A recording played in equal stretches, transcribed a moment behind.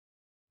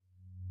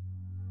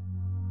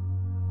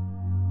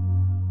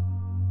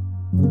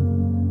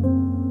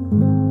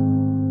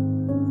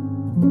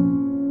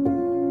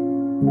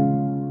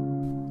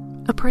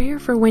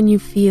for when you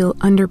feel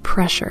under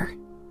pressure,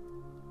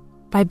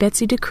 by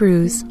Betsy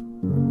DeCruz,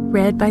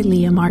 read by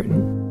Leah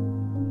Martin.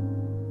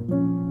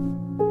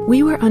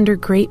 We were under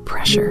great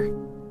pressure,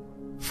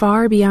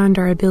 far beyond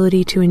our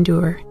ability to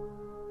endure,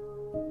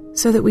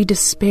 so that we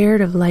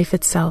despaired of life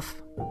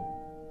itself.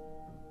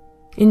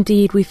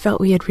 Indeed, we felt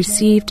we had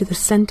received the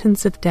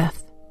sentence of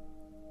death.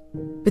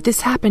 But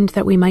this happened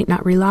that we might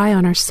not rely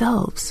on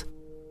ourselves,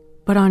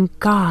 but on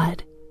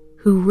God,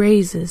 who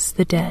raises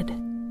the dead.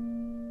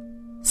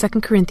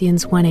 2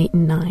 Corinthians 1:8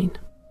 and 9.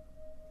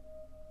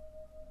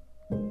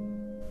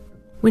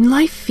 When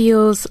life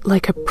feels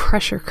like a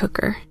pressure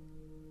cooker,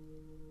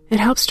 it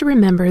helps to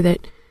remember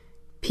that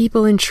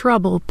people in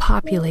trouble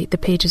populate the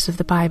pages of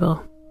the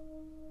Bible.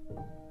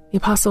 The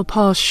Apostle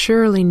Paul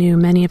surely knew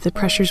many of the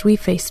pressures we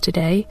face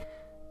today: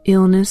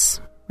 illness,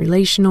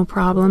 relational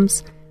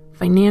problems,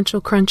 financial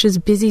crunches,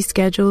 busy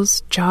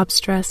schedules, job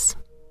stress.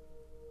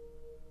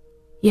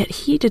 Yet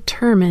he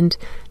determined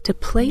to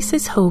place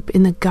his hope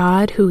in the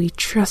God who he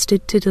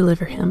trusted to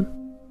deliver him.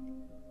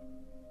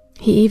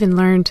 He even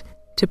learned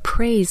to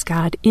praise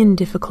God in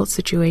difficult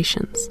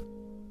situations.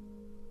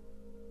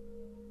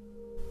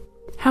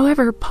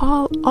 However,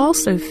 Paul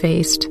also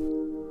faced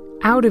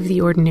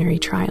out-of-the-ordinary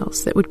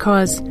trials that would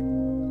cause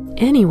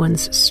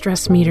anyone's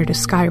stress meter to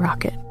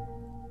skyrocket.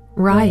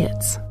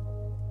 Riots,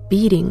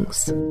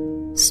 beatings,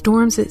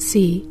 storms at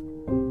sea,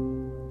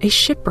 a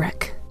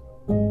shipwreck,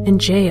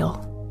 and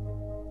jail.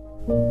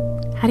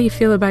 How do you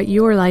feel about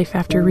your life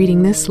after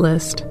reading this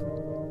list?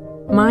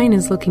 Mine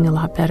is looking a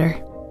lot better.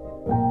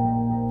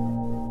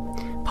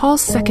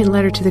 Paul's second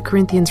letter to the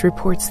Corinthians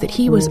reports that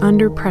he was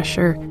under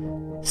pressure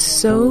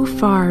so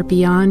far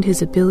beyond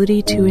his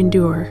ability to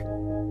endure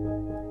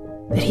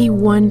that he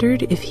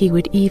wondered if he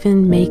would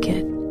even make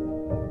it.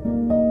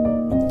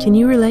 Can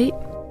you relate?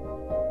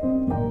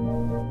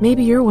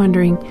 Maybe you're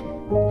wondering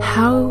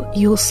how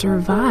you'll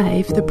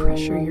survive the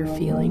pressure you're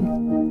feeling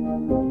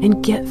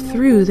and get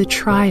through the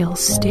trials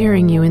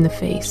staring you in the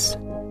face.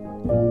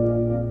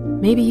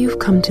 Maybe you've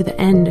come to the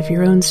end of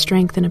your own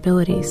strength and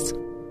abilities.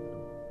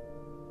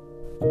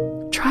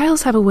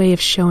 Trials have a way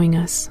of showing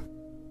us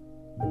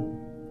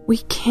we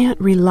can't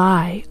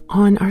rely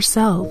on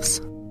ourselves.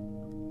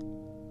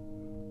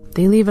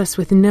 They leave us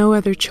with no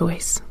other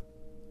choice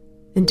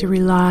than to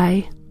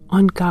rely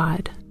on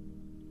God.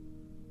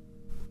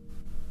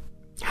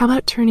 How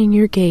about turning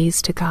your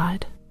gaze to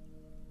God?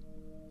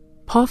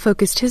 Paul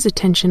focused his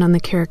attention on the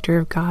character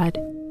of God,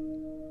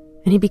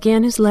 and he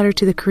began his letter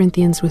to the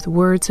Corinthians with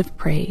words of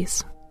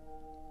praise.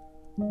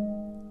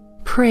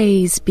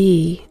 Praise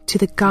be to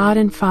the God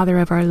and Father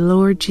of our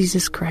Lord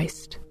Jesus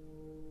Christ,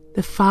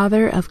 the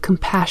Father of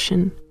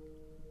compassion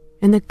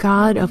and the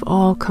God of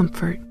all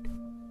comfort,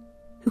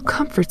 who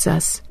comforts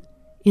us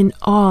in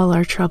all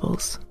our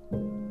troubles.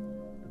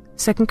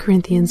 2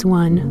 Corinthians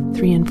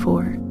 1:3 and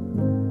 4.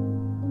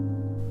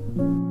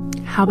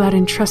 How about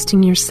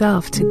entrusting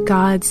yourself to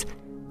God's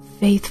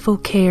faithful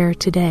care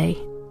today?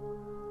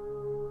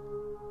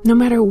 No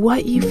matter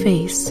what you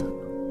face,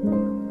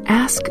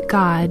 ask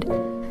God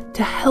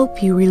to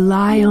help you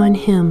rely on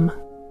Him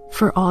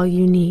for all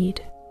you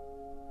need.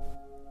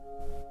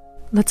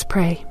 Let's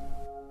pray.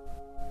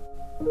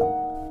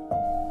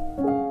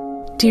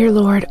 Dear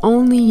Lord,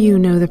 only you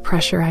know the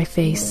pressure I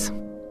face.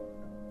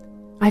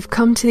 I've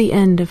come to the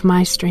end of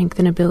my strength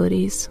and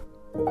abilities,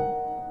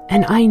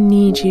 and I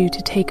need you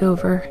to take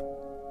over.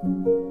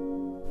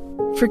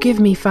 Forgive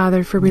me,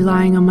 Father, for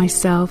relying on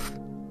myself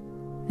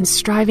and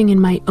striving in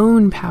my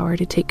own power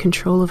to take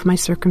control of my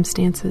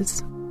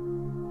circumstances.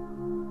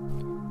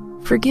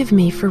 Forgive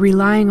me for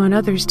relying on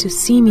others to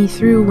see me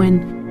through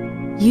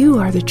when you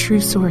are the true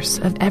source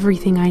of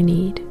everything I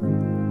need.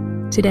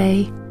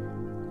 Today,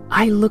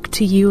 I look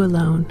to you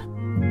alone.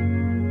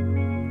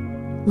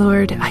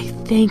 Lord, I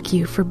thank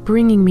you for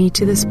bringing me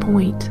to this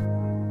point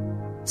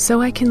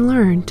so I can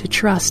learn to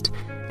trust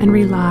and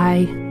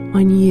rely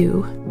on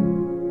you.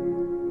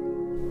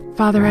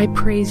 Father, I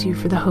praise you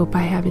for the hope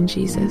I have in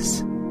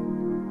Jesus.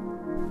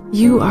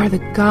 You are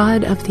the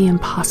God of the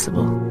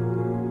impossible,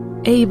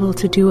 able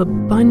to do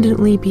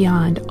abundantly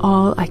beyond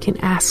all I can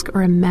ask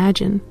or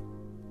imagine.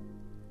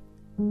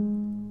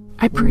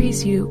 I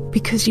praise you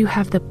because you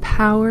have the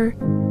power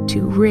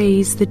to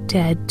raise the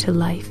dead to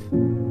life.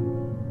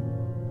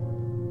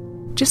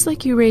 Just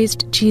like you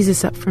raised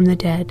Jesus up from the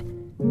dead,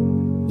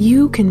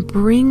 you can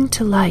bring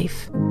to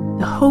life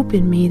the hope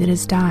in me that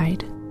has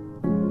died.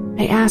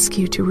 I ask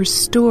you to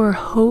restore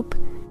hope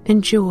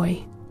and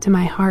joy to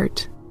my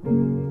heart.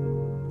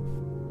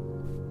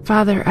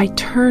 Father, I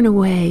turn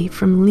away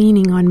from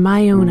leaning on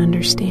my own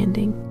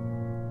understanding,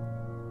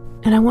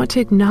 and I want to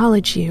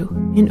acknowledge you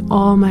in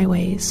all my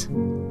ways.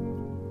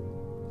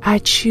 I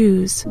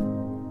choose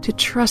to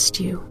trust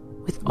you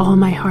with all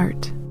my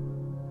heart.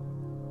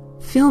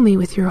 Fill me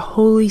with your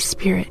Holy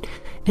Spirit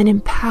and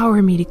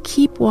empower me to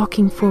keep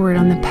walking forward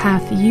on the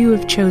path you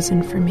have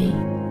chosen for me.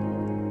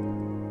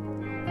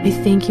 I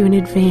thank you in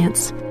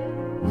advance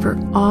for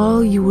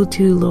all you will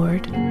do,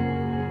 Lord.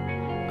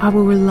 I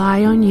will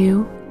rely on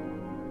you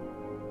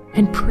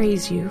and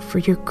praise you for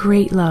your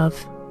great love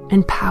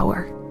and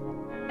power.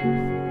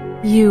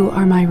 You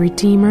are my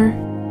Redeemer,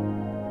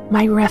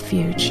 my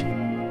refuge,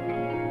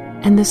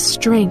 and the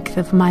strength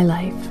of my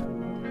life.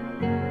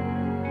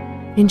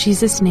 In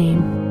Jesus'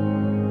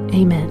 name,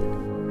 amen.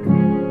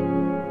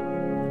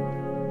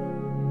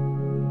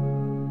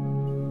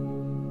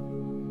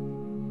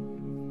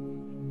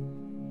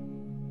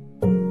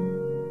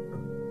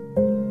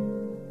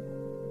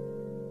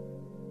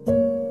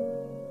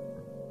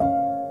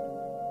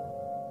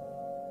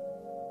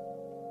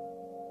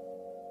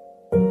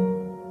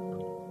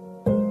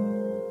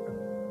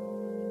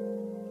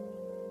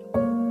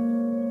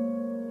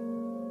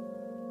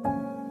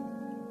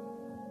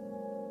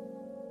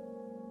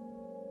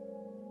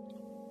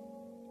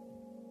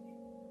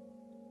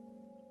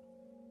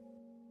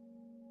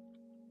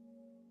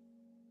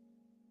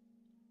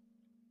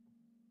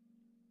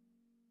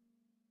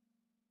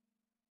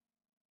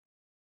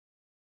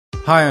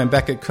 Hi, I'm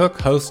Becket Cook,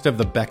 host of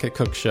The Becket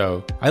Cook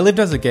Show. I lived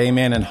as a gay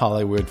man in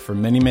Hollywood for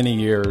many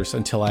years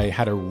until I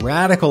had a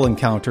radical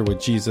encounter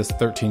with Jesus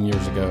 13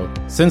 years ago.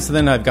 Since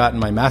then, I've gotten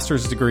my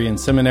master's degree in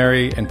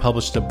seminary and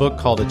published a book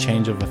called A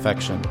Change of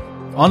Affection.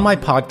 On my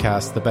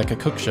podcast, The Becket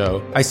Cook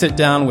Show, I sit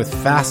down with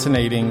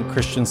fascinating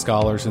Christian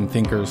scholars and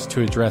thinkers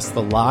to address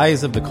the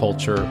lies of the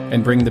culture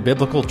and bring the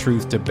biblical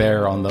truth to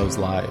bear on those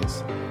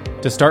lies.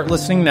 To start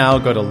listening now,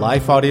 go to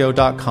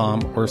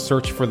lifeaudio.com or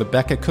search for The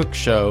Becket Cook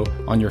Show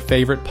on your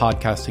favorite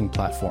podcasting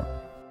platform.